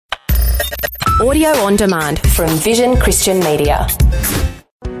Audio on demand from Vision Christian Media.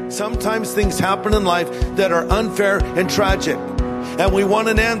 Sometimes things happen in life that are unfair and tragic, and we want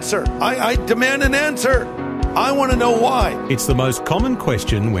an answer. I demand an answer. I want to know why. It's the most common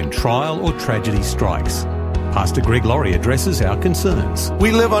question when trial or tragedy strikes. Pastor Greg Laurie addresses our concerns. We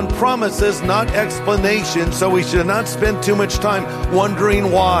live on promises, not explanations, so we should not spend too much time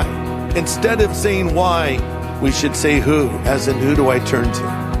wondering why. Instead of saying why, we should say who, as in who do I turn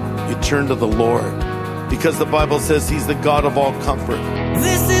to? You turn to the Lord, because the Bible says He's the God of all comfort.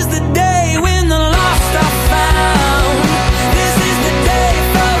 This is the day when the lost are found. This is the day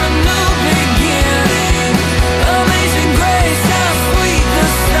for a new beginning. Amazing grace, how sweet the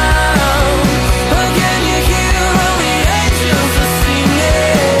sound. Again you hear all the angels are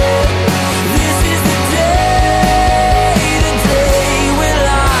singing. This is the day when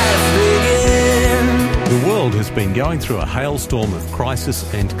life begins. The world has been going through a hailstorm of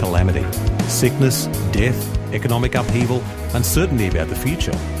crisis and calamity. Sickness, death, economic upheaval, uncertainty about the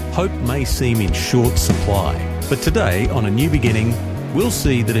future. Hope may seem in short supply. But today, on A New Beginning, we'll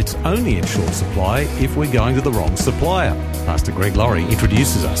see that it's only in short supply if we're going to the wrong supplier. Pastor Greg Laurie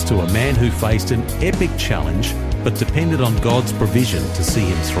introduces us to a man who faced an epic challenge but depended on God's provision to see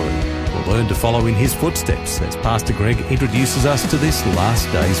him through. We'll learn to follow in his footsteps as Pastor Greg introduces us to this last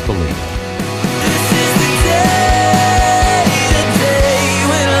day's believer.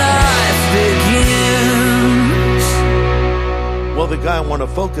 Well, the guy I want to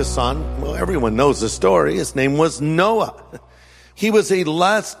focus on, well, everyone knows the story. His name was Noah. He was a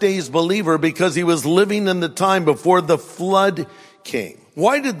last days believer because he was living in the time before the flood came.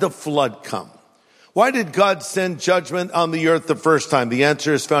 Why did the flood come? Why did God send judgment on the earth the first time? The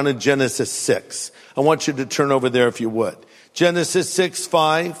answer is found in Genesis 6. I want you to turn over there if you would. Genesis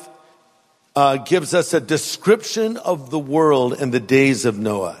 6:5 gives us a description of the world in the days of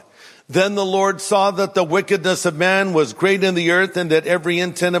Noah. Then the Lord saw that the wickedness of man was great in the earth, and that every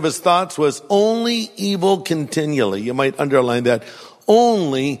intent of his thoughts was only evil continually. You might underline that.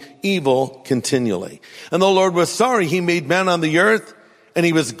 Only evil continually. And the Lord was sorry He made man on the earth, and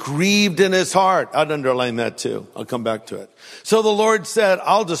He was grieved in His heart. I'd underline that too. I'll come back to it. So the Lord said,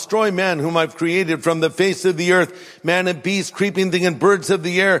 I'll destroy man whom I've created from the face of the earth, man and beast, creeping thing and birds of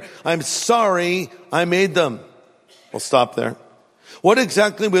the air. I'm sorry I made them. We'll stop there. What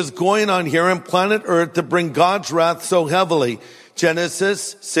exactly was going on here on planet Earth to bring God's wrath so heavily?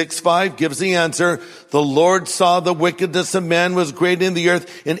 Genesis 6:5 gives the answer. The Lord saw the wickedness of man was great in the earth,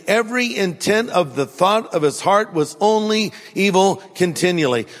 and every intent of the thought of his heart was only evil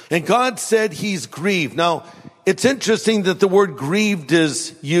continually. And God said He's grieved. Now, it's interesting that the word grieved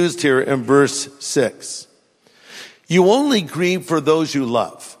is used here in verse 6. You only grieve for those you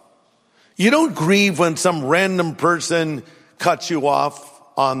love. You don't grieve when some random person cuts you off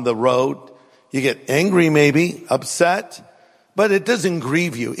on the road. You get angry, maybe, upset, but it doesn't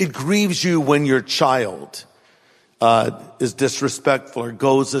grieve you. It grieves you when your child is disrespectful or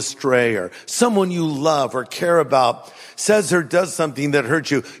goes astray, or someone you love or care about says or does something that hurts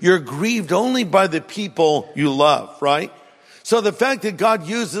you. You're grieved only by the people you love, right? So the fact that God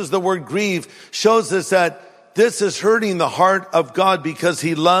uses the word grieve shows us that this is hurting the heart of God because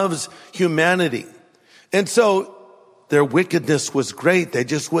He loves humanity. And so their wickedness was great. They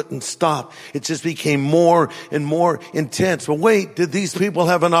just wouldn't stop. It just became more and more intense. But wait, did these people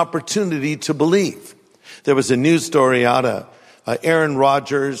have an opportunity to believe? There was a news story out of Aaron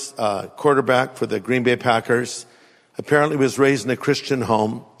Rodgers, quarterback for the Green Bay Packers. Apparently was raised in a Christian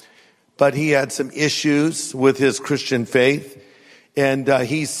home, but he had some issues with his Christian faith. And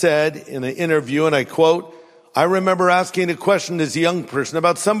he said in an interview, and I quote, I remember asking a question as a young person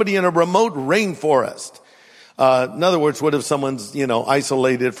about somebody in a remote rainforest. In other words, what if someone's,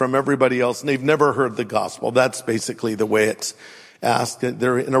 isolated from everybody else and they've never heard the gospel? That's basically the way it's asked.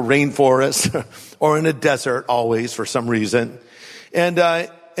 They're in a rainforest or in a desert always for some reason. And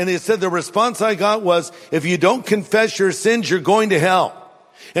he said the response I got was, if you don't confess your sins, you're going to hell.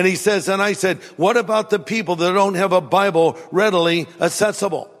 And he says, and I said, what about the people that don't have a Bible readily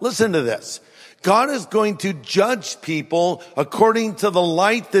accessible? Listen to this. God is going to judge people according to the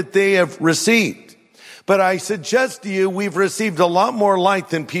light that they have received. But I suggest to you, we've received a lot more light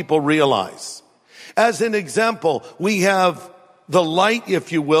than people realize. As an example, we have the light,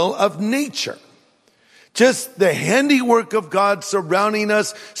 if you will, of nature. Just the handiwork of God surrounding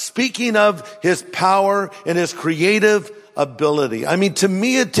us, speaking of His power and His creative ability. I mean, to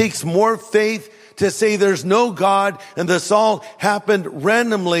me, it takes more faith to say there's no God and this all happened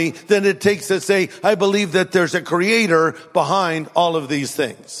randomly than it takes to say, I believe that there's a creator behind all of these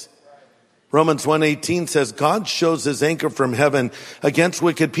things. Romans 1:18 says, God shows his anger from heaven against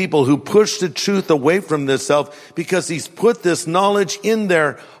wicked people who push the truth away from themselves because he's put this knowledge in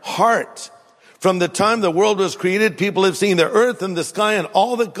their heart. From the time the world was created, people have seen the earth and the sky and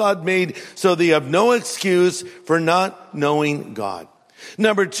all that God made, so they have no excuse for not knowing God.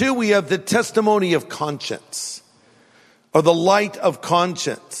 Number 2, we have the testimony of conscience, or the light of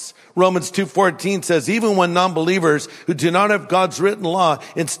conscience. Romans 2:14 says, even when non-believers who do not have God's written law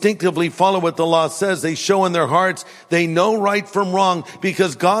instinctively follow what the law says, they show in their hearts they know right from wrong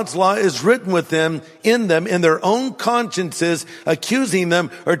because God's law is written with them, in their own consciences, accusing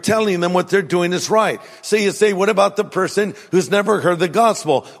them or telling them what they're doing is right. So you say, what about the person who's never heard the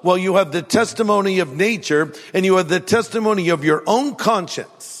gospel? Well, you have the testimony of nature and you have the testimony of your own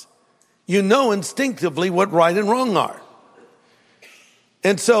conscience. You know instinctively what right and wrong are.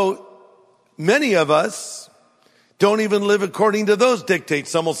 And so many of us don't even live according to those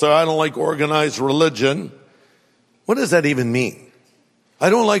dictates. Some will say, I don't like organized religion. What does that even mean? I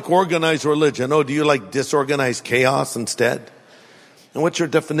don't like organized religion. Oh, do you like disorganized chaos instead? And what's your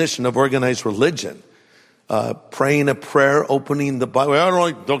definition of organized religion? Praying a prayer, opening the Bible. I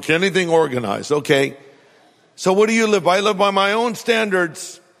don't like anything organized. Okay. So what do you live by? I live by my own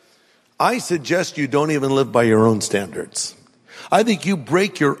standards. I suggest you don't even live by your own standards. I think you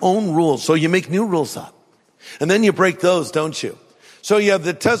break your own rules, so you make new rules up. And then you break those, don't you? So you have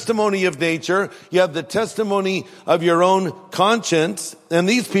the testimony of nature, you have the testimony of your own conscience, and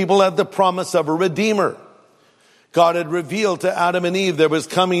these people had the promise of a redeemer. God had revealed to Adam and Eve there was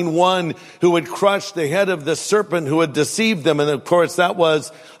coming one who would crush the head of the serpent who had deceived them. And of course that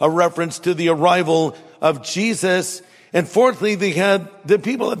was a reference to the arrival of Jesus. And fourthly, the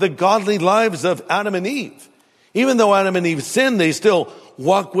people had the godly lives of Adam and Eve. Even though Adam and Eve sinned, they still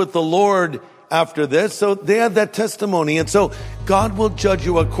walk with the Lord after this. So they had that testimony. And so God will judge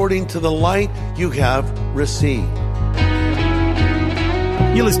you according to the light you have received.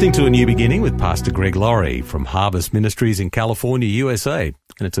 You're listening to A New Beginning with Pastor Greg Laurie from Harvest Ministries in California, USA.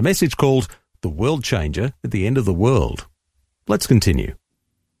 And it's a message called The World Changer at the End of the World. Let's continue.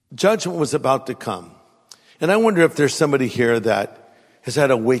 Judgment was about to come. And I wonder if there's somebody here that has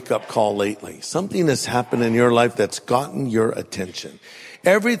had a wake-up call lately. Something has happened in your life that's gotten your attention.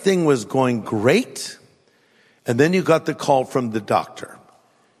 Everything was going great, and then you got the call from the doctor,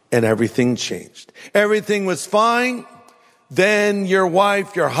 and everything changed. Everything was fine. Then your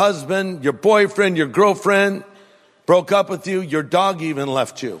wife, your husband, your boyfriend, your girlfriend broke up with you. Your dog even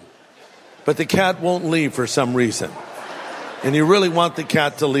left you. But the cat won't leave for some reason. And you really want the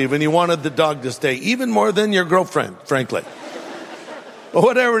cat to leave, and you wanted the dog to stay, even more than your girlfriend, frankly. But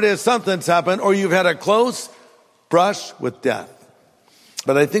whatever it is, something's happened, or you've had a close brush with death.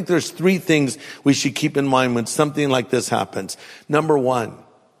 But I think there's 3 things we should keep in mind when something like this happens. Number 1,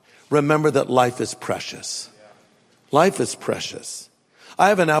 remember that life is precious. Life is precious. I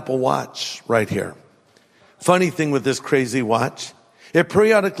have an Apple Watch right here. Funny thing with this crazy watch, it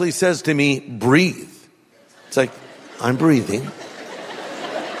periodically says to me, breathe. It's like, I'm breathing.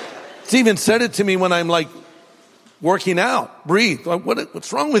 It's even said it to me when I'm like working out. Breathe.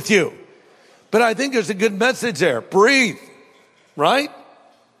 What's wrong with you? But I think there's a good message there. Breathe. Right?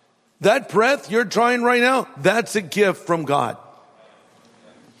 That breath you're trying right now, that's a gift from God.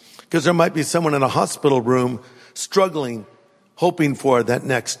 Because there might be someone in a hospital room struggling, hoping for that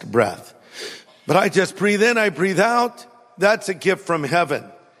next breath. But I just breathe in, I breathe out. That's a gift from heaven.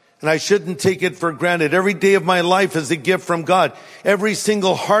 And I shouldn't take it for granted. Every day of my life is a gift from God. Every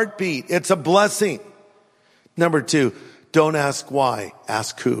single heartbeat, it's a blessing. Number 2, don't ask why,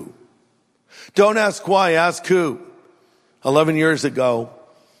 ask who. Don't ask why, ask who. 11 years ago,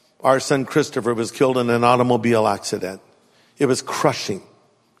 our son Christopher was killed in an automobile accident. It was crushing,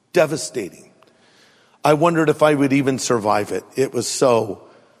 devastating. I wondered if I would even survive it. It was so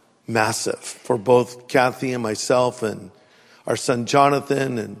massive for both Kathy and myself and our son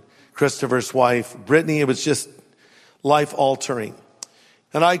Jonathan and Christopher's wife, Brittany. It was just life-altering.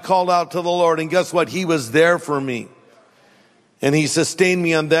 And I called out to the Lord, and guess what? He was there for me. And he sustained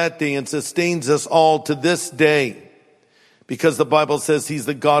me on that day and sustains us all to this day. Because the Bible says he's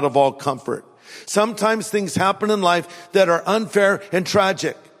the God of all comfort. Sometimes things happen in life that are unfair and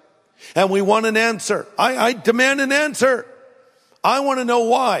tragic. And we want an answer. I demand an answer. I want to know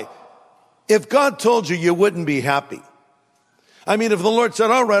why. If God told you, you wouldn't be happy. I mean, if the Lord said,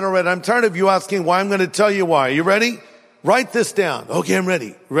 all right, I'm tired of you asking why, I'm going to tell you why. Are you ready? Write this down. Okay, I'm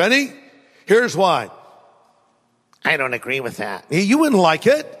ready. Ready? Here's why. I don't agree with that. You wouldn't like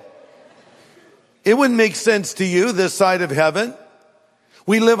it. It wouldn't make sense to you this side of heaven.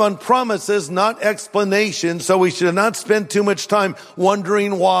 We live on promises, not explanations, so we should not spend too much time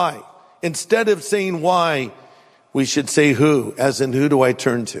wondering why. Instead of saying why, we should say who, as in who do I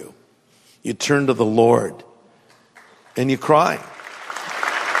turn to? You turn to the Lord and you cry.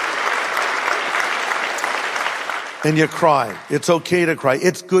 And you cry. It's okay to cry.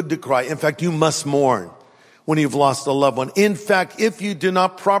 It's good to cry. In fact, you must mourn when you've lost a loved one. In fact, if you do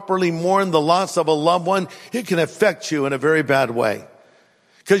not properly mourn the loss of a loved one, it can affect you in a very bad way.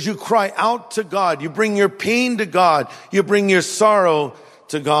 Because you cry out to God. You bring your pain to God. You bring your sorrow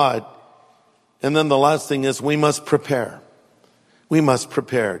to God. And then the last thing is we must prepare. We must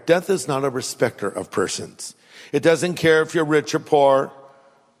prepare. Death is not a respecter of persons. It doesn't care if you're rich or poor,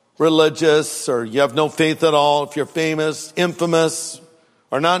 religious, or you have no faith at all, if you're famous, infamous,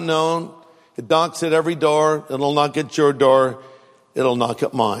 or not known. It knocks at every door. It'll knock at your door. It'll knock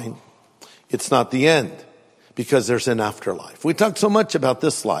at mine. It's not the end, because there's an afterlife. We talk so much about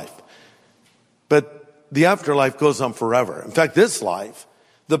this life, but the afterlife goes on forever. In fact, this life,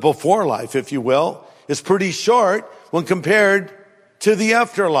 the before life, if you will, is pretty short when compared to the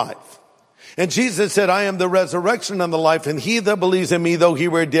afterlife. And Jesus said, I am the resurrection and the life, and he that believes in me, though he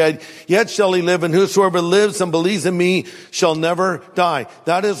were dead, yet shall he live, and whosoever lives and believes in me shall never die.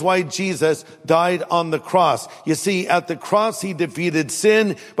 That is why Jesus died on the cross. You see, at the cross he defeated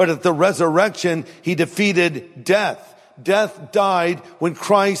sin, but at the resurrection he defeated death. Death died when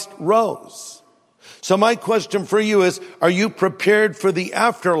Christ rose. So my question for you is, are you prepared for the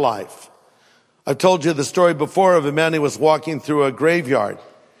afterlife? I've told you the story before of a man who was walking through a graveyard,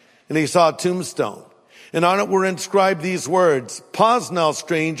 and he saw a tombstone. And on it were inscribed these words, pause now,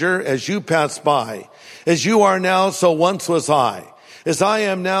 stranger, as you pass by. As you are now, so once was I. As I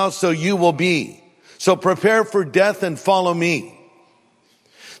am now, so you will be. So prepare for death and follow me.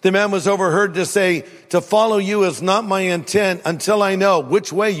 The man was overheard to say, to follow you is not my intent until I know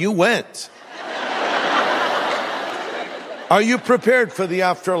which way you went. Are you prepared for the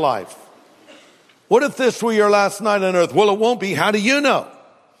afterlife? What if this were your last night on earth? Well, it won't be. How do you know?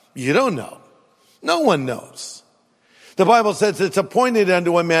 You don't know. No one knows. The Bible says it's appointed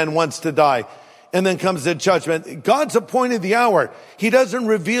unto a man once to die, and then comes the judgment. God's appointed the hour. He doesn't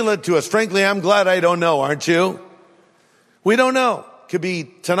reveal it to us. Frankly, I'm glad I don't know, aren't you? We don't know. It could be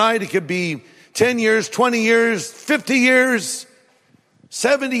tonight. It could be 10 years, 20 years, 50 years,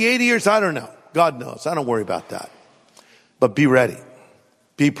 70, 80 years. I don't know. God knows. I don't worry about that. But be ready.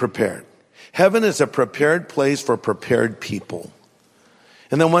 Be prepared. Heaven is a prepared place for prepared people.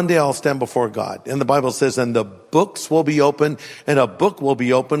 And then one day I'll stand before God. And the Bible says, and the books will be open, and a book will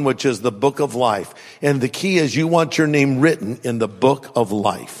be open, which is the book of life. And the key is you want your name written in the book of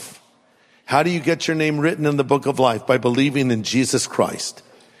life. How do you get your name written in the book of life? By believing in Jesus Christ.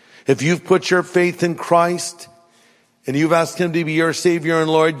 If you've put your faith in Christ, and you've asked him to be your Savior and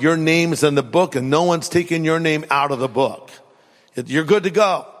Lord, your name is in the book, and no one's taken your name out of the book. You're good to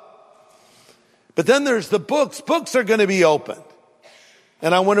go. But then there's the books. Books are going to be opened.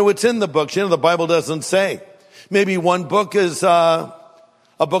 And I wonder what's in the books. You know, the Bible doesn't say. Maybe one book is a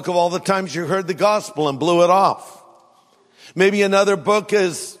book of all the times you heard the gospel and blew it off. Maybe another book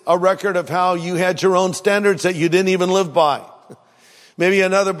is a record of how you had your own standards that you didn't even live by. Maybe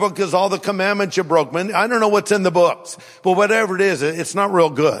another book is all the commandments you broke. I don't know what's in the books. But whatever it is, it's not real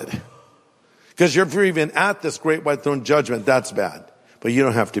good. Because if you're even at this great white throne judgment, that's bad. But you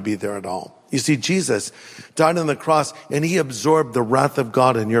don't have to be there at all. You see, Jesus died on the cross and he absorbed the wrath of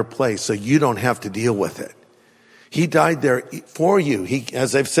God in your place so you don't have to deal with it. He died there for you. He,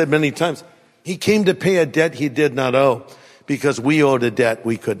 as I've said many times, he came to pay a debt he did not owe because we owed a debt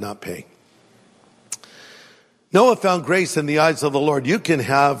we could not pay. Noah found grace in the eyes of the Lord. You can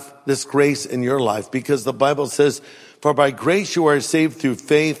have this grace in your life because the Bible says, for by grace you are saved through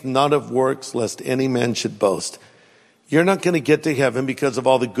faith, not of works, lest any man should boast. You're not going to get to heaven because of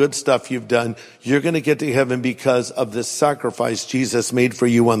all the good stuff you've done. You're going to get to heaven because of the sacrifice Jesus made for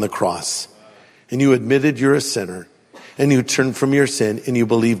you on the cross. And you admitted you're a sinner, and you turned from your sin, and you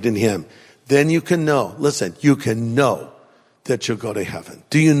believed in him. Then you can know, listen, you can know that you'll go to heaven.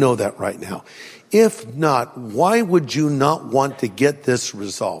 Do you know that right now? If not, why would you not want to get this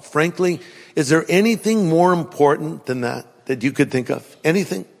resolved? Frankly, is there anything more important than that you could think of?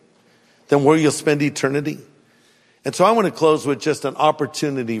 Anything? Than where you'll spend eternity? And so I want to close with just an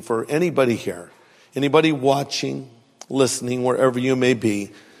opportunity for anybody here, anybody watching, listening, wherever you may be,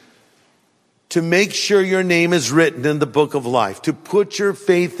 to make sure your name is written in the book of life, to put your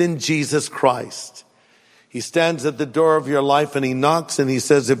faith in Jesus Christ. He stands at the door of your life and he knocks and he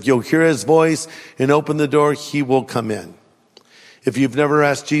says, if you'll hear his voice and open the door, he will come in. If you've never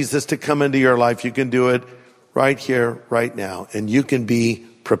asked Jesus to come into your life, you can do it right here, right now, and you can be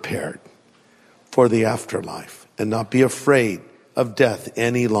prepared for the afterlife and not be afraid of death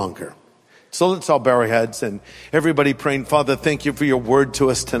any longer. So let's all bow our heads and everybody praying. Father, thank you for your word to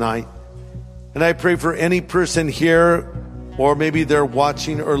us tonight. And I pray for any person here, or maybe they're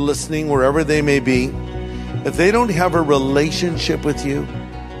watching or listening, wherever they may be. If they don't have a relationship with you,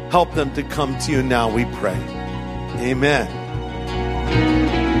 help them to come to you now, we pray. Amen.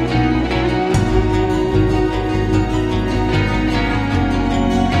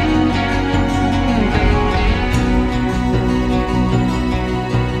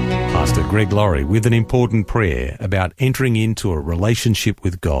 Pastor Greg Laurie with an important prayer about entering into a relationship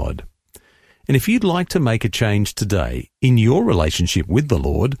with God. And if you'd like to make a change today in your relationship with the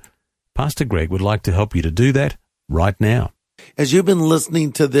Lord, Pastor Greg would like to help you to do that right now. As you've been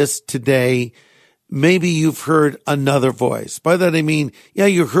listening to this today, maybe you've heard another voice. By that I mean,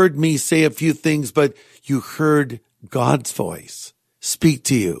 you heard me say a few things, but you heard God's voice speak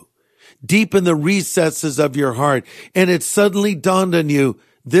to you deep in the recesses of your heart. And it suddenly dawned on you,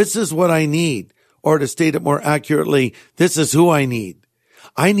 this is what I need. Or to state it more accurately, this is who I need.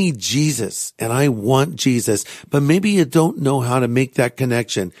 I need Jesus and I want Jesus, but maybe you don't know how to make that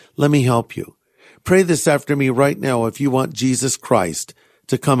connection. Let me help you. Pray this after me right now if you want Jesus Christ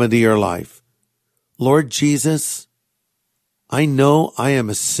to come into your life. Lord Jesus, I know I am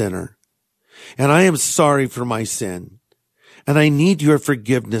a sinner and I am sorry for my sin and I need your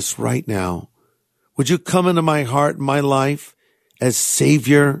forgiveness right now. Would you come into my heart and my life as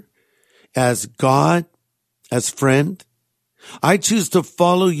Savior, as God, as friend? I choose to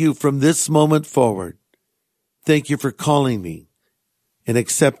follow you from this moment forward. Thank you for calling me and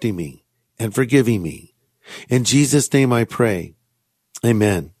accepting me and forgiving me. In Jesus' name I pray.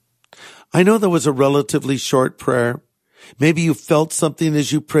 Amen. I know that was a relatively short prayer. Maybe you felt something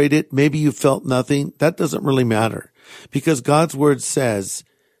as you prayed it. Maybe you felt nothing. That doesn't really matter because God's word says,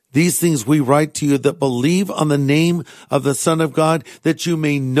 these things we write to you that believe on the name of the Son of God, that you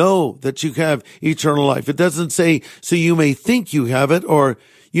may know that you have eternal life. It doesn't say, so you may think you have it, or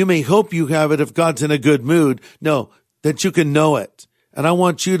you may hope you have it if God's in a good mood. No, that you can know it. And I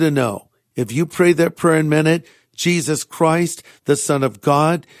want you to know, if you pray that prayer and meant it, Jesus Christ, the Son of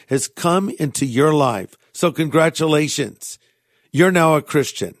God, has come into your life. So congratulations. You're now a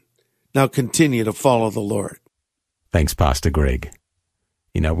Christian. Now continue to follow the Lord. Thanks, Pastor Greg.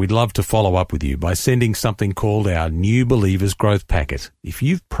 We'd love to follow up with you by sending something called our New Believers Growth Packet if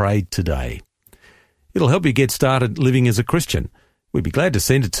you've prayed today. It'll help you get started living as a Christian. We'd be glad to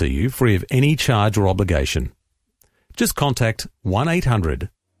send it to you free of any charge or obligation. Just contact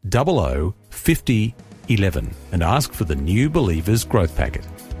 1-800-00-50-11 and ask for the New Believers Growth Packet.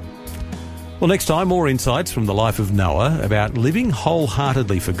 Well, next time, more insights from the life of Noah about living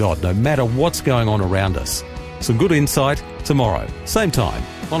wholeheartedly for God no matter what's going on around us. Some good insight tomorrow, same time,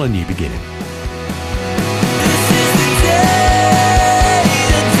 on A New Beginning. This is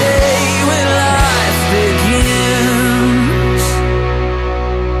the day when life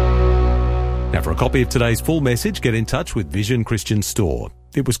begins. Now, for a copy of today's full message, get in touch with Vision Christian Store.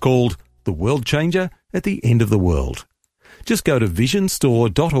 It was called The World Changer at the End of the World. Just go to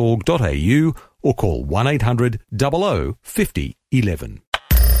visionstore.org.au or call 1-800-00-50-11.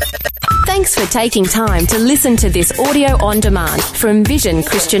 Thanks for taking time to listen to this audio on demand from Vision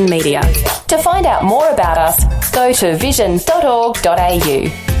Christian Media. To find out more about us, go to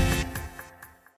vision.org.au.